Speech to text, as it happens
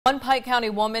One Pike County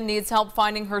woman needs help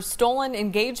finding her stolen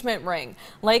engagement ring.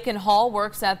 Lakin Hall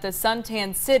works at the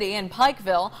Suntan City in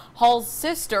Pikeville. Hall's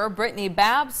sister, Brittany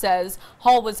Babb, says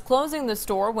Hall was closing the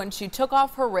store when she took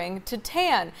off her ring to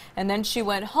tan, and then she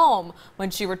went home. When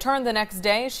she returned the next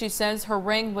day, she says her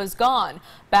ring was gone.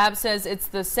 Babb says it's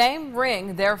the same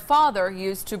ring their father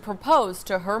used to propose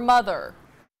to her mother.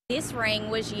 This ring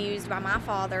was used by my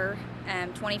father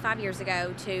 25 years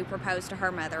ago to propose to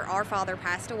her mother. Our father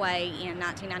passed away in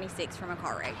 1996 from a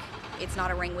car wreck. It's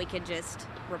not a ring we could just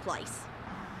replace.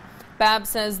 Babb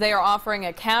says they are offering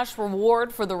a cash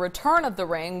reward for the return of the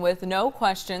ring with no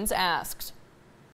questions asked.